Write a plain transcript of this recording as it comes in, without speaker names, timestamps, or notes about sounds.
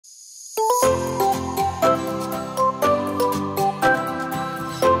Okay,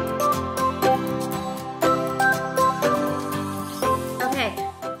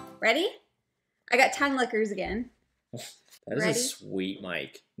 ready? I got tongue lickers again. That is a sweet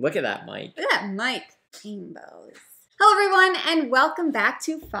mic. Look at that mic. Look at that mic. Rainbows. Hello everyone, and welcome back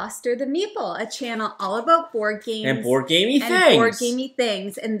to Foster the Meeple, a channel all about board games and board gamey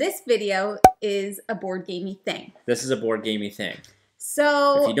things. And this video is a board gamey thing. This is a board gamey thing.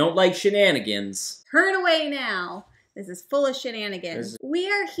 So if you don't like shenanigans, turn away now. This is full of shenanigans. We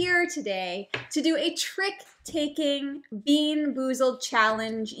are here today to do a trick-taking Bean Boozled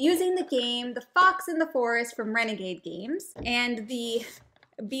challenge using the game The Fox in the Forest from Renegade Games and the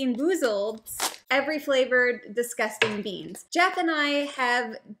Bean Boozled every flavored disgusting beans. Jeff and I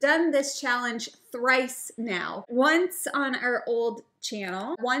have done this challenge thrice now. Once on our old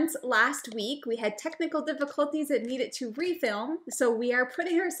channel, once last week. We had technical difficulties that needed to refilm, so we are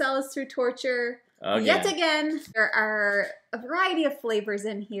putting ourselves through torture yet again. There are a variety of flavors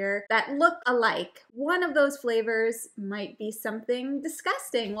in here that look alike. One of those flavors might be something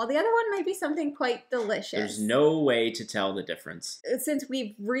disgusting, while the other one might be something quite delicious. There's no way to tell the difference. Since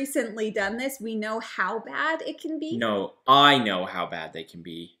we've recently done this, we know how bad it can be. No, I know how bad they can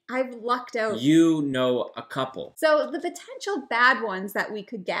be. I've lucked out. You know a couple. So the potential bad ones that we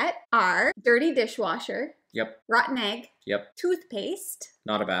could get are dirty dishwasher. Yep. Rotten egg. Yep. Toothpaste.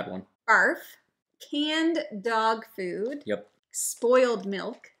 Not a bad one. Barf. Canned dog food. Yep. Spoiled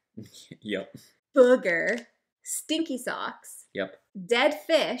milk. Yep. Booger. Stinky socks. Yep. Dead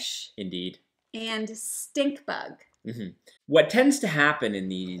fish. Indeed. And stink bug. What tends to happen in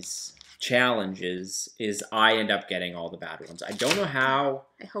these challenges is I end up getting all the bad ones. I don't know how.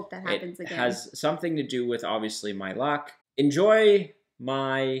 I hope that happens again. It has something to do with, obviously, my luck. Enjoy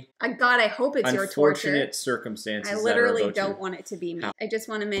my God, I hope it's your torture. Unfortunate circumstances. I literally don't want it to be me. I just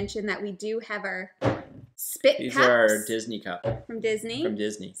want to mention that we do have our spit These cups. are our Disney cup. From Disney. From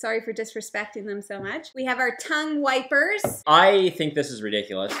Disney. Sorry for disrespecting them so much. We have our tongue wipers. I think this is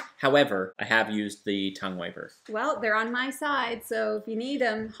ridiculous. However, I have used the tongue wiper. Well, they're on my side, so if you need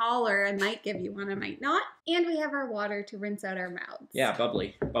them, holler. I might give you one, I might not. And we have our water to rinse out our mouths. Yeah,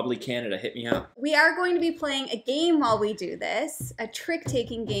 bubbly. Bubbly Canada, hit me up. We are going to be playing a game while we do this. A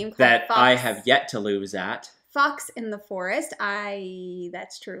trick-taking game called that Fox. I have yet to lose at. Fox in the Forest.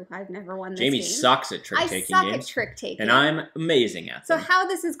 That's true. I've never won this Jamie game. sucks at trick-taking games. I suck at trick-taking. And I'm amazing at them. So how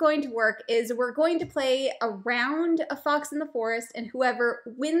this is going to work is we're going to play a round of Fox in the Forest, and whoever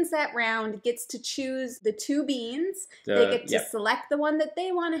wins that round gets to choose the two beans. They get to select the one that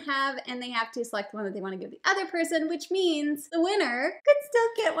they want to have, and they have to select the one that they want to give the other person, which means the winner could still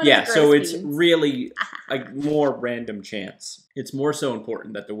get one of the gross so it's beans. really a more random chance. It's more so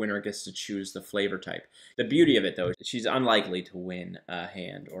important that the winner gets to choose the flavor type. The beauty of it, though, she's unlikely to win a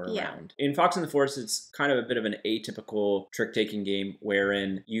hand or a round. In Fox in the Forest, it's kind of a bit of an atypical trick-taking game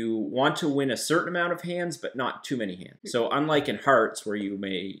wherein you want to win a certain amount of hands, but not too many hands. So unlike in Hearts, where you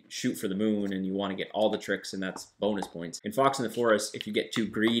may shoot for the moon and you want to get all the tricks and that's bonus points, in Fox in the Forest, if you get too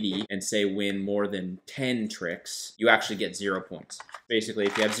greedy and say win more than 10 tricks, you actually get 0 points. Basically,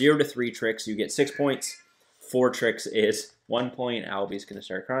 if you have 0 to 3 tricks, you get 6 points. 4 tricks is 1 point. Albie's gonna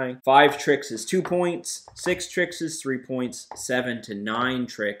start crying. 5 tricks is 2 points. 6 tricks is 3 points. 7 to 9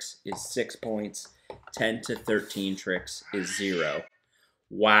 tricks is 6 points. 10 to 13 tricks is 0.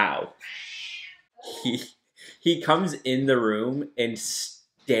 Wow. He comes in the room and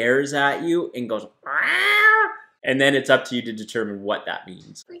stares at you and goes, "Aah!" And then it's up to you to determine what that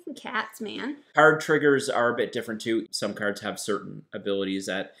means. Freaking cats, man. Card triggers are a bit different too. Some cards have certain abilities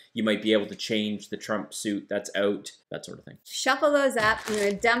that you might be able to change the trump suit that's out, that sort of thing. Shuffle those up. I'm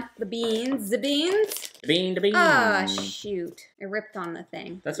gonna dump the beans. The beans? The bean. Oh, shoot. I ripped on the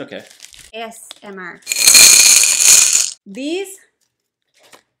thing. That's okay. ASMR. These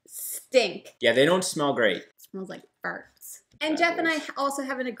stink. Yeah, they don't smell great. It smells like farts. And Jeff and I also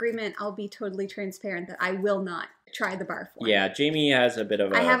have an agreement, I'll be totally transparent, that I will not try the barf one. Yeah, Jamie has a bit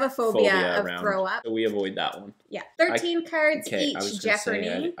of a I have a phobia of around, throw up. so we avoid that one. Yeah, 13 cards okay, I was each, gonna Jeopardy.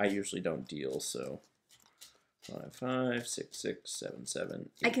 say, I usually don't deal, so 5, 5, 6, 6, 7, 7,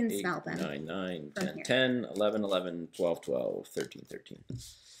 8, I can 8, smell them 9, 9, from 10, here. 10, 11, 11, 12, 12, 13, 13.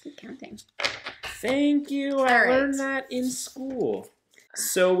 Good counting. Thank you. I learned that in school.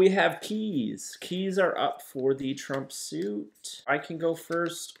 So we have keys. Keys are up for the trump suit. I can go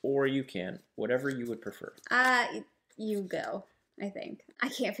first, or you can. Whatever you would prefer. You go, I think. I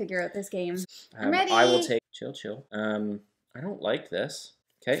can't figure out this game. I'm ready. I will take... Chill. I don't like this.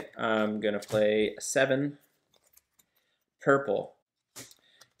 Okay, I'm going to play 7 purple.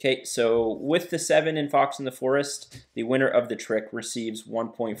 Okay, so with the 7 in Fox in the Forest, the winner of the trick receives 1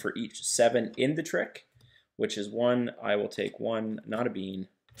 point for each 7 in the trick, which is 1. I will take 1, not a bean.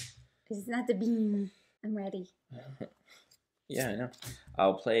 It's not the bean. I'm ready. Yeah, I know.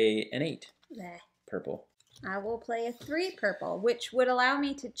 I'll play an 8. Bleh. Purple. I will play a 3 purple, which would allow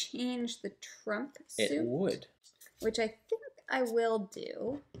me to change the trump suit. It would. Which I think I will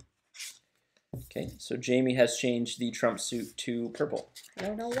do. Okay, so Jamie has changed the trump suit to purple. I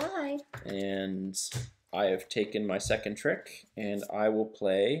don't know why. And I have taken my second trick, and I will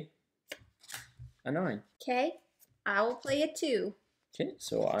play a 9. Okay, I will play a 2. Okay,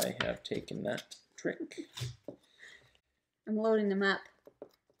 so I have taken that trick. I'm loading them up.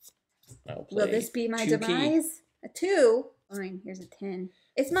 I'll play Will this be my 2 demise? A 2? Fine, here's a 10.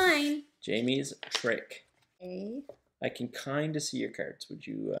 It's mine. Jamie's trick. Okay. I can kind of see your cards. Would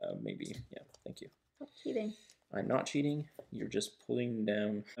you maybe? Yeah, thank you. Stop cheating. I'm not cheating. You're just pulling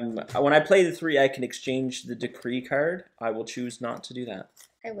down. When I play the 3, I can exchange the decree card. I will choose not to do that.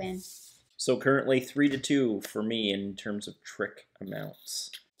 I win. So currently 3-2 for me in terms of trick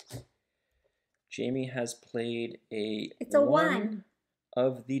amounts. Jamie has played It's a 1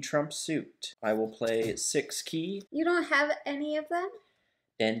 of the trump suit. I will play 6 key. You don't have any of them?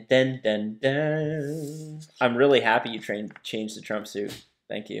 Dun, dun, dun, dun. I'm really happy you changed the trump suit.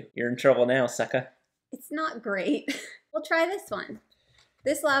 Thank you. You're in trouble now, sucker. It's not great. We'll try this one.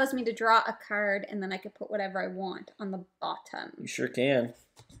 This allows me to draw a card and then I can put whatever I want on the bottom. You sure can.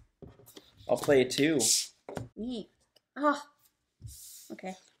 I'll play a 2. Neat. Oh.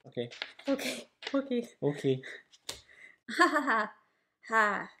 Okay. Okay. Okay. Okay. Okay. Ha ha ha.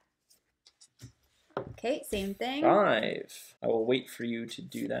 Ha. Okay, same thing. 5. I will wait for you to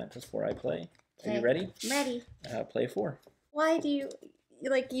do that before I play. Okay. Are you ready? I'm ready. Play 4. Why do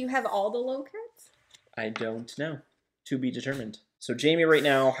you have all the low cards? I don't know. To be determined. So Jamie right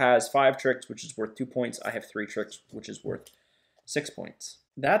now has 5 tricks, which is worth 2 points. I have 3 tricks, which is worth 6 points.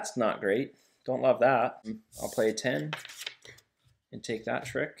 That's not great. Don't love that. I'll play a 10 and take that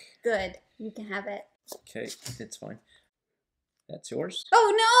trick. Good. You can have it. Okay, it's fine. That's yours.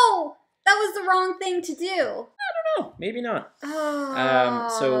 Oh no! That was the wrong thing to do. I don't know. Maybe not.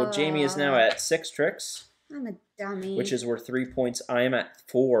 Oh. So Jamie is now at 6 tricks. I'm a dummy. Which is worth 3 points. I am at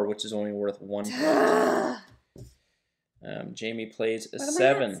 4, which is only worth 1 point. Jamie plays a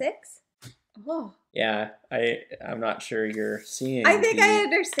 7. Am I at 6? Oh. Yeah, I'm not sure you're seeing. I think I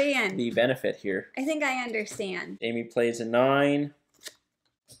understand. The benefit here. I think I understand. Jamie plays a 9.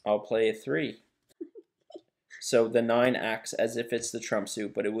 I'll play a 3. So the 9 acts as if it's the trump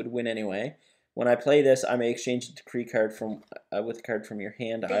suit, but it would win anyway. When I play this, I may exchange the decree card from with a card from your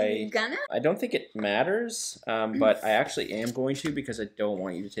hand. You gonna? I don't think it matters, but I actually am going to because I don't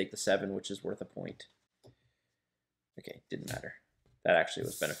want you to take the 7, which is worth a point. Okay, didn't matter. That actually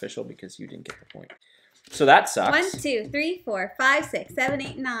was beneficial because you didn't get the point. So that sucks. 1, 2, 3, 4, 5, 6, 7,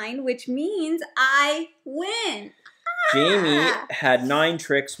 8, 9, which means I win. Jamie had 9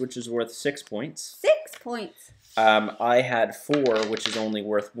 tricks, which is worth 6 points. 6 points. I had 4, which is only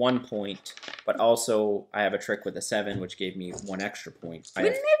worth 1 point, but also I have a trick with a 7, which gave me 1 extra point.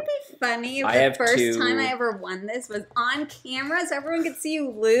 Wouldn't it be funny if the first time I ever won this was on camera so everyone could see you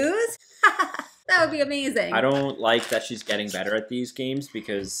lose? That would be amazing. I don't like that she's getting better at these games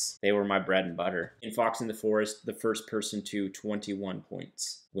because they were my bread and butter. In Fox in the Forest, the first person to 21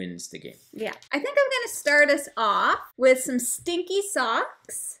 points wins the game. Yeah. I think I'm going to start us off with some stinky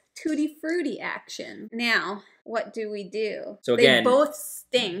socks, tutti frutti action. Now, what do we do? So again, they both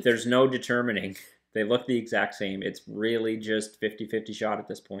stink. There's no determining. They look the exact same. It's really just 50-50 shot at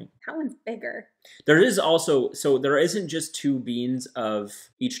this point. That one's bigger. There is also, so there isn't just 2 beans of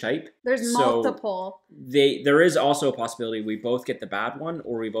each type. There's multiple. There is also a possibility we both get the bad one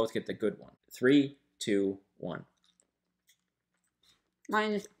or we both get the good one. 3, 2, 1.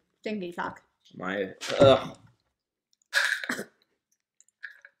 Mine is stinky sock. Mine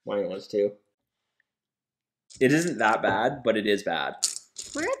was too. It isn't that bad, but it is bad.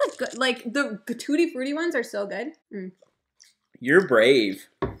 Where are the good, like, the tutti frutti ones are so good. You're brave.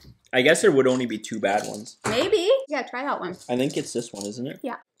 I guess there would only be 2 bad ones. Maybe. Yeah, try that one. I think it's this one, isn't it?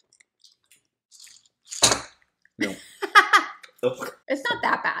 Yeah. No. It's not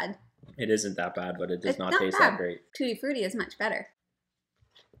that bad. It isn't that bad, but it does not taste that great. Tutti frutti is much better.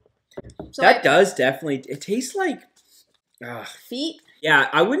 So that does definitely, it tastes like... feet? Yeah,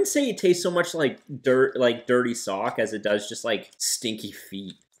 I wouldn't say it tastes so much like dirty sock as it does just like stinky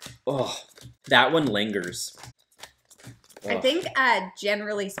feet. Oh, that one lingers. I think,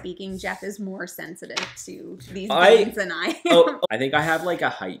 generally speaking, Jeff is more sensitive to these beans than I am. I think I have like a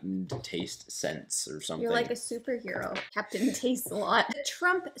heightened taste sense or something. You're like a superhero. Captain tastes a lot. The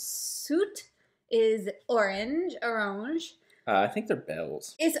Trump suit is orange. I think they're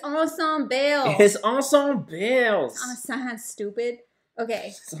bells. It's ensemble. It's ensembles. Sounds stupid.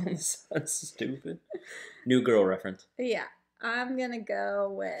 Okay. Sounds stupid. New girl reference. Yeah. I'm gonna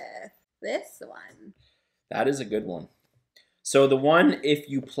go with this one. That is a good one. So the one, if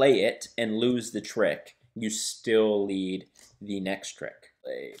you play it and lose the trick, you still lead the next trick.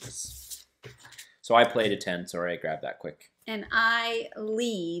 So I played a 10. Sorry, I grabbed that quick. And I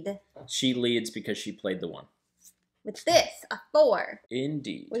lead. She leads because she played the 1. With this, a 4.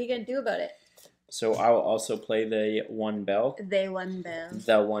 Indeed. What are you going to do about it? So I will also play the 1 bell. The 1 bell.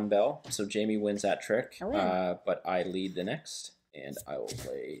 The 1 bell. So Jamie wins that trick. I win. But I lead the next. And I will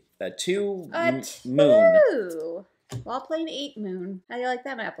play the 2 2. moon. While playing 8 moon. How do you like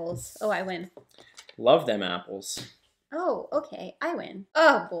them apples? Oh, I win. Love them apples. Oh, okay. I win.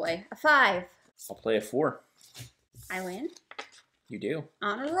 Oh, boy. A 5. I'll play a 4. I win. You do.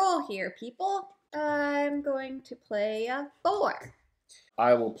 On a roll here, people. I'm going to play a 4.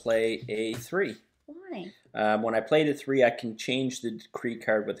 I will play a 3. Why? When I play the 3, I can change the decree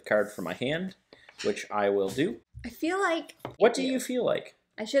card with the card from my hand, which I will do. I feel like... What do you feel like?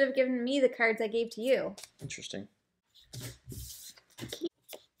 I should have given me the cards I gave to you. Interesting.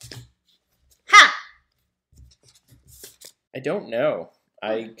 Ha! I don't know.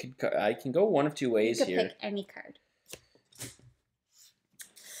 I can go one of 2 ways you could here. Pick any card.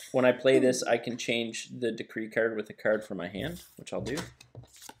 When I play this, I can change the decree card with a card from my hand, which I'll do.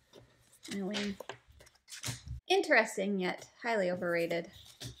 I win. Interesting, yet highly overrated.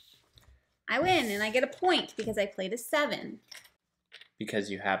 I win, and I get a point because I played a 7. Because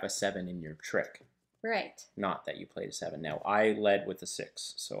you have a 7 in your trick. Right. Not that you played a 7. Now, I led with a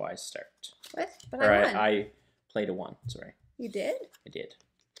 6, so I start. What? But I won. I played a 1, sorry. You did? I did.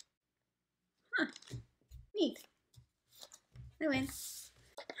 Huh. Neat. I win.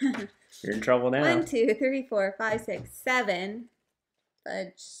 You're in trouble now. 1, 2, 3, 4, 5, 6, 7.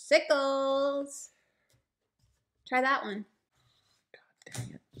 Fudgesicles. Try that one. God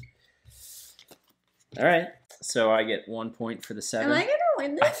dang it. All right. So I get 1 point for the 7. Am I going to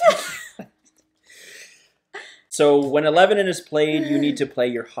win this? So when 11 is played, you need to play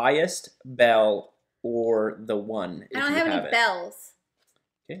your highest bell or the 1. I don't have any bells.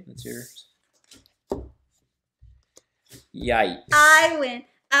 Okay, that's yours. Yikes. I win.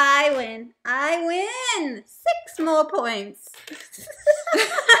 I win. I win. 6 more points. This is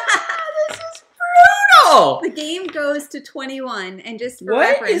brutal. The game goes to 21, and just for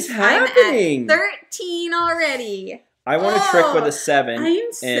what reference, is happening? I'm at 13 already. I want a trick with a 7.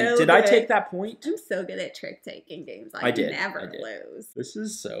 I'm so and did good. I take that point? I'm so good at trick-taking games. I did. Never lose. This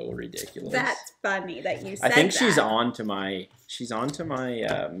is so ridiculous. That's funny that you said I think that. she's on to my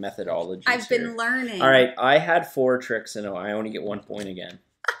methodology. I've been learning. All right, I had 4 tricks and I only get 1 point again.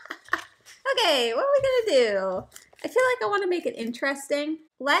 Okay, what are we gonna do? I feel like I want to make it interesting.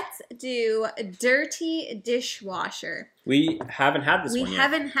 Let's do a dirty dishwasher. We haven't had this one yet. We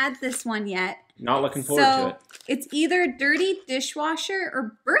haven't had this one yet. Not looking forward to it. It's either dirty dishwasher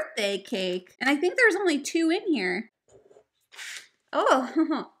or birthday cake. And I think there's only 2 in here.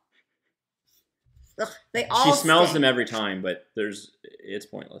 Oh. Ugh, they all She smells stink. them every time, but it's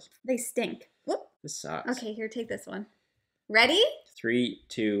pointless. They stink. Whoop. This sucks. Okay, here, take this one. Ready? 3,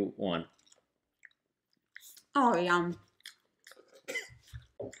 2, 1. Oh, yum.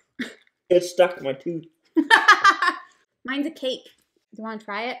 It stuck to my tooth. Mine's a cake. Do you want to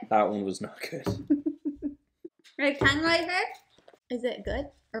try it? That one was not good. Right, tongue right here? Is it good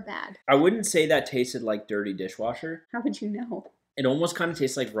or bad? I wouldn't say that tasted like dirty dishwasher. How would you know? It almost kind of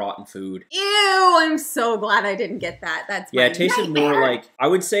tastes like rotten food. Ew, I'm so glad I didn't get that. That's my it tasted nightmare. more like, I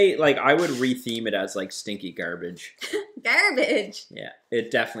would say, like, I would retheme it as, like, stinky garbage. Garbage. Yeah,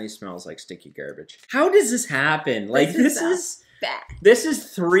 it definitely smells like stinky garbage. How does this happen? Like, this is bad. This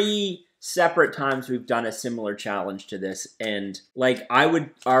is 3 separate times we've done a similar challenge to this, and, like, I would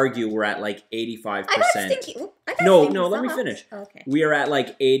argue we're at, like, 85%. No, let me finish. Okay. We are at,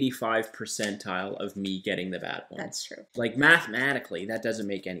 like, 85 percentile of me getting the bad ones. That's true. Like, mathematically, that doesn't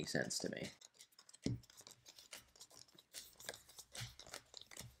make any sense to me.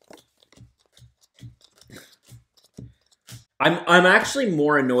 I'm actually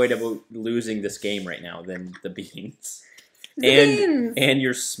more annoyed about losing this game right now than the beans. And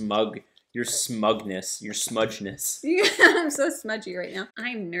your smugness, your smudgeness. I'm so smudgy right now.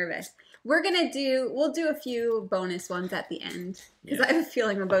 I'm nervous. We'll do a few bonus ones at the end because I have a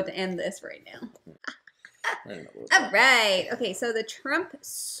feeling I'm about to end this right now. All right. Okay, so the trump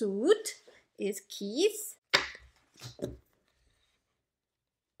suit is keys.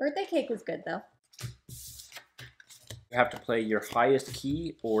 Birthday cake was good, though. You have to play your highest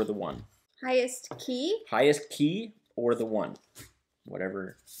key or the 1. Highest key? Highest key or the 1.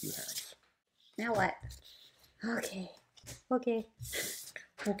 Whatever you have. Now what? Okay. Okay.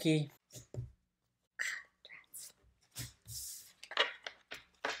 Okay.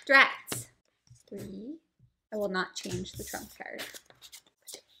 Drats. 3. I will not change the trump card.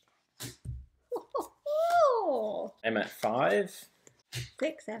 I'm at 5.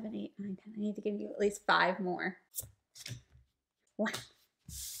 6, 7, 8, 9, 10. I need to give you at least 5 more. 1.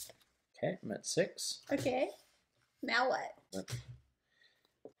 Okay, I'm at 6. Okay. Now what?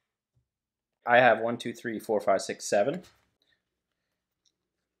 I have 1, 2, 3, 4, 5, 6, 7.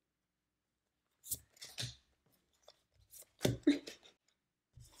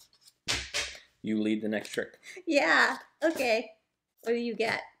 You lead the next trick. Yeah. Okay. What do you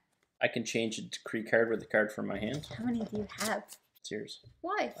get? I can change a decree card with a card from my hand. How many do you have? It's yours.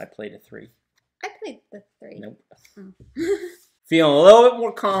 Why? I played a 3. I played the 3. Nope. Oh. Feeling a little bit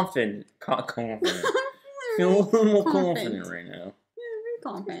more confident. Confident. Feeling a little more confident right now. Yeah, very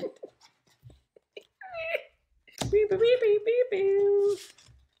confident.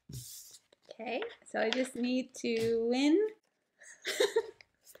 Okay, so I just need to win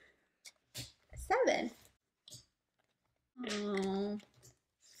 7. Oh,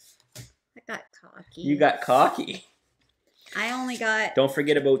 I got cocky. You got cocky. I only got. Don't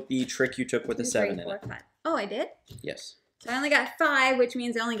forget about the trick you took with the 7 in it. 5. Oh, I did? Yes. So I only got 5, which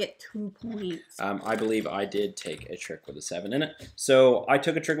means I only get 2 points. I believe I did take a trick with a 7 in it. So I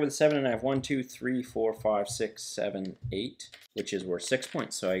took a trick with a 7 and I have 1, 2, 3, 4, 5, 6, 7, 8, which is worth 6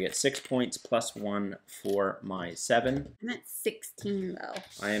 points. So I get 6 points plus 1 for my 7. I'm at 16 though.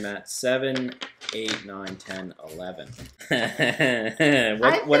 I am at 7, 8, 9, 10, 11.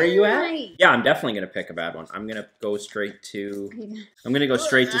 what are you at? Right. Yeah, I'm definitely going to pick a bad one. I'm going to go straight to... I'm going to go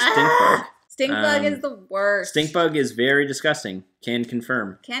straight to Stinkbug. Stinkbug is the worst. Stinkbug is very disgusting. Can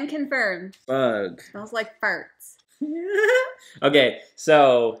confirm. Can confirm. Bug. Smells like farts. Okay,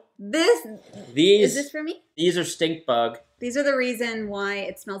 so Is this for me? These are Stinkbug. These are the reason why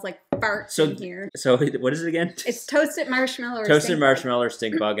it smells like farts in here. So what is it again? It's toasted marshmallow or toasted Stinkbug. Marshmallow or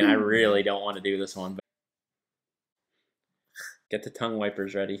Stinkbug, and I really don't want to do this one. But get the tongue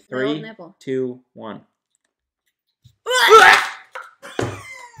wipers ready. 3, 2, 1.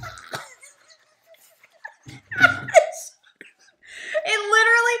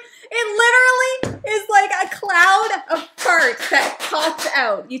 It literally is like a cloud of farts that pops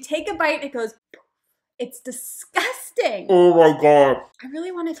out. You take a bite and it goes, it's disgusting. Oh my god. I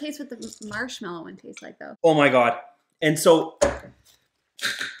really want to taste what the marshmallow one tastes like though. Oh my god. And so...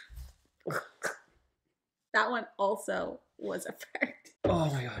 That one also was a fart. Oh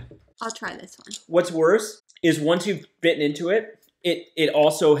my god. I'll try this one. What's worse is once you've bitten into it, it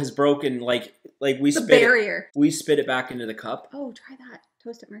also has broken like we the spit barrier. We spit it back into the cup. Oh, try that.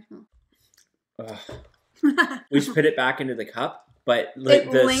 Toasted marshmallow. We spit it back into the cup, but the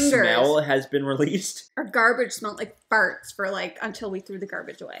lingers. smell has been released. Our garbage smelled like farts for until we threw the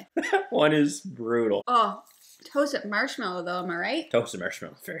garbage away. One is brutal. Oh, toasted marshmallow though, am I right? Toasted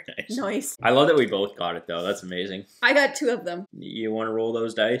marshmallow, very nice. Nice. I love that we both got it though. That's amazing. I got 2 of them. You want to roll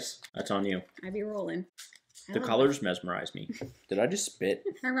those dice? That's on you. I'd be rolling. The colors mesmerize me. Did I just spit?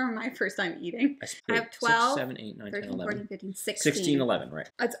 I remember my first time eating. I have 12, 6, 7, 8, 9, 13, 10, 11. 14, 15, 16. 16, 11, right.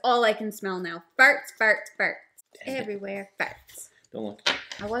 That's all I can smell now. Farts, farts, farts. Dang everywhere, farts. Don't look.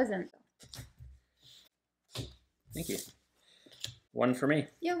 I wasn't. Thank you. 1 for me.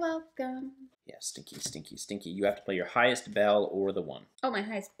 You're welcome. Yeah, stinky, stinky, stinky. You have to play your highest bell or the 1. Oh, my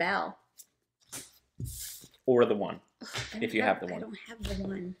highest bell. Or the 1. If you have the 1. I don't have the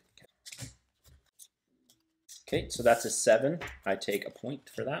 1. Okay, so that's a 7. I take a point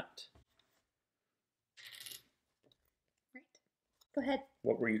for that. Right. Go ahead.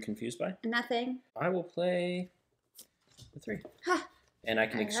 What were you confused by? Nothing. I will play the 3. Huh. And I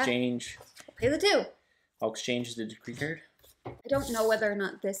can exchange... I'll play the 2. I'll exchange the decree card. I don't know whether or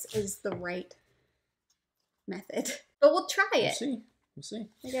not this is the right method, but we'll try it. We'll see. We'll see.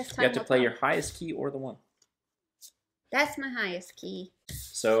 I guess time you have to will play tell. your highest key or the 1. That's my highest key.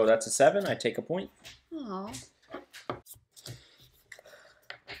 So that's a 7. I take a point. Oh.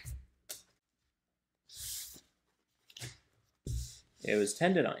 It was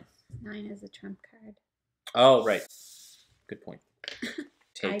 10 to 9. 9 is a trump card. Oh, right. Good point.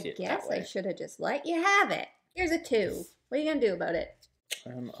 Take I it guess that way. I should have just let you have it. Here's a 2. What are you going to do about it?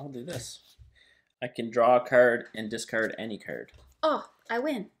 I'll do this. I can draw a card and discard any card. Oh, I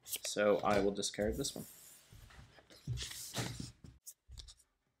win. So I will discard this one.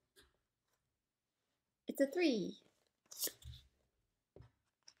 It's a 3.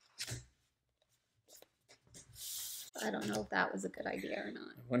 I don't know if that was a good idea or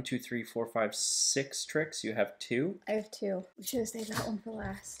not. 1, 2, 3, 4, 5, 6 tricks. You have 2. I have 2. We should have saved that one for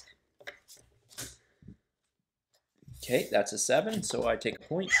last. Okay, that's a 7, so I take a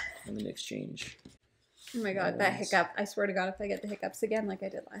point on the exchange. Oh my god, that hiccup. I swear to god if I get the hiccups again like I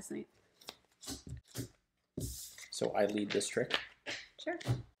did last night. So I lead this trick. Sure.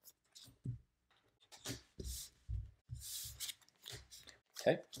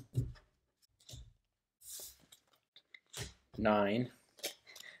 Okay. 9.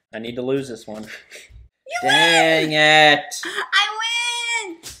 I need to lose this one. Dang it! I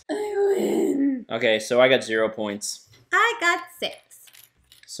win! I win! Okay, so I got 0 points. I got 6.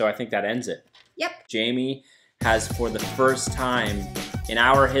 So I think that ends it. Yep. Jamie has, for the first time in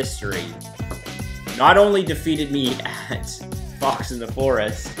our history, not only defeated me at Fox in the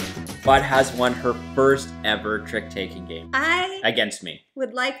Forest, but has won her first ever trick-taking game against me.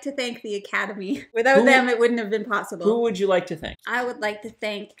 Would like to thank the Academy. Without them, it wouldn't have been possible. Who would you like to thank? I would like to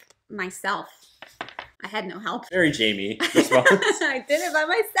thank myself. I had no help. Very Jamie response. I did it by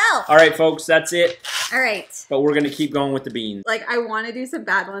myself. All right, folks, that's it. All right. But we're going to keep going with the beans. Like, I want to do some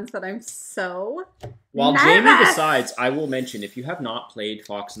bad ones, but I'm so While nervous. Jamie decides, I will mention, if you have not played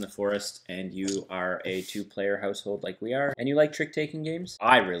Fox in the Forest and you are a 2-player household like we are, and you like trick-taking games,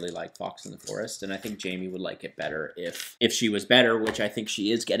 I really like Fox in the Forest, and I think Jamie would like it better if she was better, which I think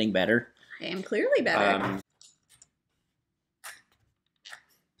she is getting better. I am clearly better.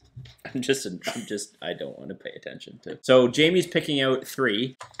 I don't want to pay attention to. So Jamie's picking out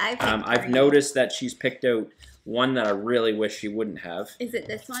 3. I've noticed that she's picked out one that I really wish she wouldn't have. Is it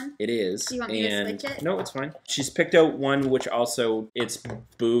this one? It is. Do you want me to switch it? No, it's fine. She's picked out one which also, it's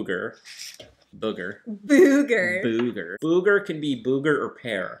Booger. Booger. Booger can be booger or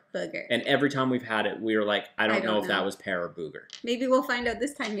pear. Booger. And every time we've had it, we were like, I don't know if that was pear or booger. Maybe we'll find out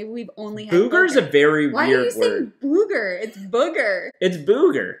this time. Maybe we've only had Booger's a very Why weird are you saying booger? It's booger. It's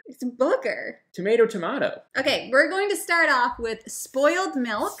booger. It's booger. Tomato. Okay, we're going to start off with spoiled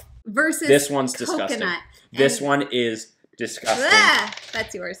milk versus this one's coconut. Disgusting. This one is disgusting.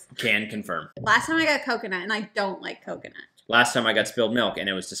 That's yours. Can confirm. Last time I got coconut, and I don't like coconut. Last time I got spilled milk, and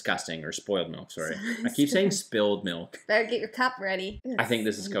it was disgusting. Or spoiled milk, sorry. I keep saying spilled milk. Better get your cup ready. I think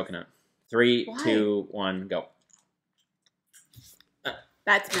this is coconut. 3, 2, 1, go.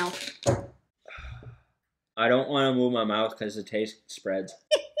 That's milk. I don't want to move my mouth because the taste spreads.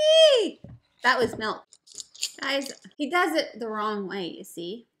 That was milk. Guys, he does it the wrong way, you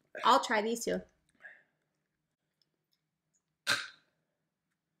see. I'll try these 2.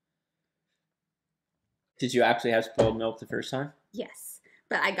 Did you actually have spoiled milk the first time? Yes,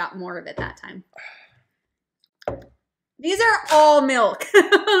 but I got more of it that time. These are all milk.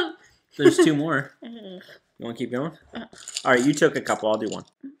 There's 2 more. You want to keep going? All right, you took a couple. I'll do one.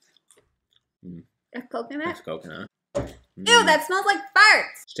 A coconut? That's coconut. Ew, that smells like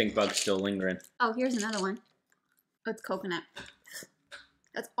farts. Stink bug's still lingering. Oh, here's another one. Oh, it's coconut.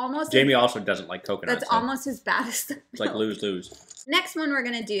 That's almost... Jamie also doesn't like coconut. That's almost as bad as the milk. It's like lose-lose. Next one we're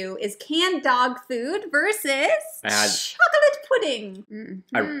going to do is canned dog food versus chocolate pudding.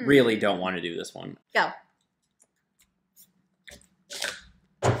 I really don't want to do this one. Go.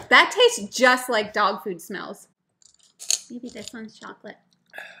 That tastes just like dog food smells. Maybe this one's chocolate.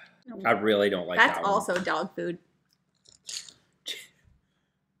 No. I really don't like that one. That's also dog food.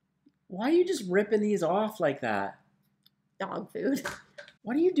 Why are you just ripping these off like that? Dog food.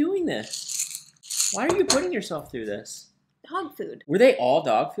 Why are you doing this? Why are you putting yourself through this? Dog food. Were they all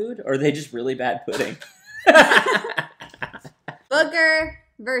dog food, or are they just really bad pudding? Booger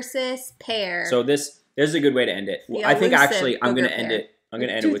versus pear. So this is a good way to end it. I think actually I'm going to end it. I'm going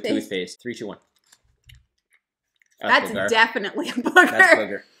to end it with toothpaste. 3, 2, 1. That's definitely a booger. That's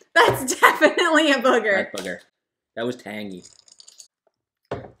booger. That's definitely a booger. That's booger. That was tangy.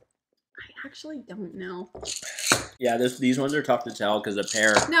 I actually don't know. Yeah, these ones are tough to tell because the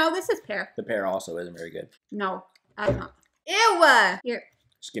pear. No, this is pear. The pear also isn't very good. No, that's not. Ew! Here.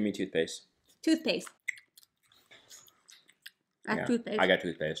 Just give me toothpaste. Toothpaste. That's toothpaste. I got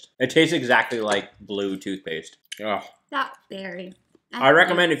toothpaste. It tastes exactly like blue toothpaste. Ugh. That berry. I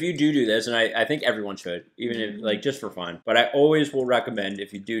recommend if you do this, and I think everyone should, even if, like, just for fun. But I always will recommend,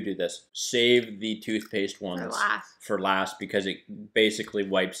 if you do this, save the toothpaste ones for last because it basically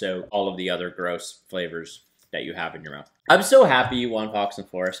wipes out all of the other gross flavors that you have in your mouth. I'm so happy you won Fox and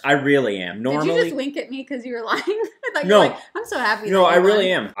Forest. I really am. Normally, did you just wink at me because you were lying? I thought no, you were like, I'm so happy. No, I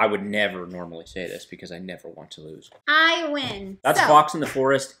really am. I would never normally say this because I never want to lose. I win. That's Fox in the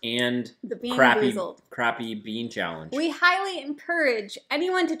Forest and the Bean crappy bean challenge. We highly encourage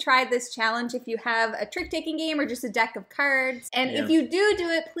anyone to try this challenge if you have a trick-taking game or just a deck of cards. And if you do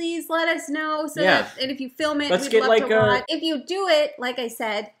it, please let us know. And if you film it, we'd love to watch. If you do it, like I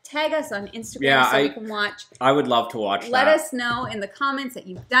said, tag us on Instagram so we can watch. I would love to watch that. Let us know in the comments that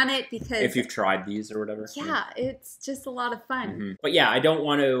you've done it because... if you've tried these or whatever. Yeah, it's just a lot of fun. Mm-hmm. But yeah, I don't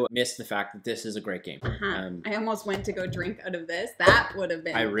want to miss the fact that this is a great game. I almost went to go drink out of this. That would have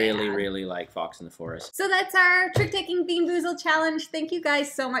been I really like Fox in the Forest. So that's our trick-taking Bean Boozled challenge. Thank you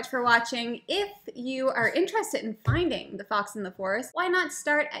guys so much for watching. If you are interested in finding the Fox in the Forest, why not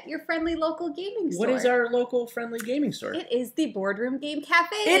start at your friendly local gaming store? What is our local friendly gaming store? It is the Boardroom Game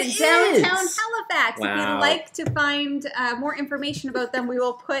Cafe in downtown Halifax. Wow. If you'd like to find more information about them, we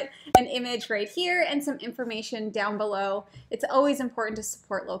will put an image right here and some information down below. It's always important to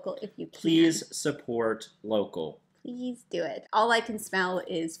support local if you can. Please support local. Please do it. All I can smell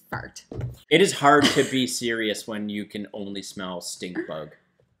is fart. It is hard to be serious when you can only smell stink bug.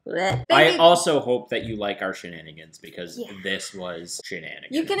 I also hope that you like our shenanigans because this was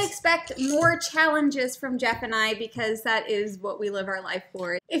shenanigans. You can expect more challenges from Jeff and I because that is what we live our life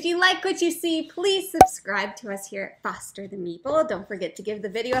for. If you like what you see, please subscribe to us here at Foster the Meeple. Don't forget to give the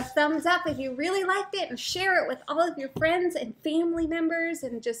video a thumbs up if you really liked it and share it with all of your friends and family members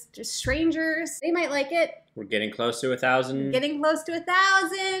and just strangers. They might like it. We're getting close to 1,000. Getting close to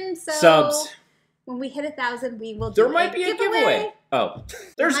 1,000. So subs. When we hit 1,000, we will do There might be a giveaway. Oh,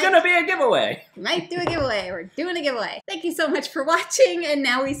 there's going to be a giveaway. We might do a giveaway. We're doing a giveaway. Thank you so much for watching, and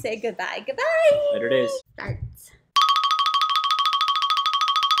now we say goodbye. Goodbye. Later days. Farts.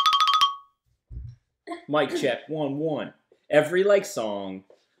 Mic check, 1 1. Every song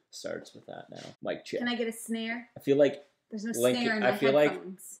starts with that now. Mic check. Can I get a snare? I feel like there's no snare in my headphones. like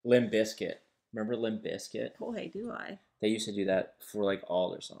Limp Bizkit. Remember Limp Bizkit? Boy, do I. They used to do that for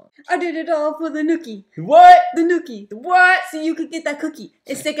all their songs. I did it all for the nookie. What? The nookie. What? So you could get that cookie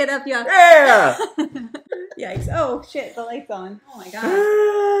and stick it up your... Yeah! Yikes. Oh, shit. The light's on. Oh, my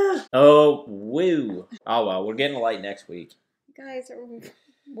God. Oh, woo. Oh, well. We're getting a light next week. Guys,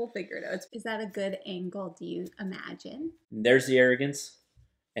 we'll figure it out. Is that a good angle, do you imagine? There's the arrogance,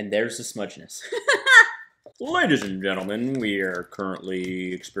 and there's the smudginess. Ladies and gentlemen, we are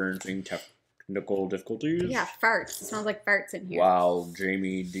currently experiencing technical difficulties. Yeah, farts. It smells like farts in here. While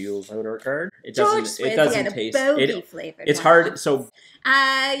Jamie deals out our card. It doesn't taste it. Flavored it's hard, so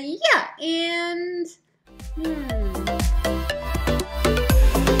yeah, and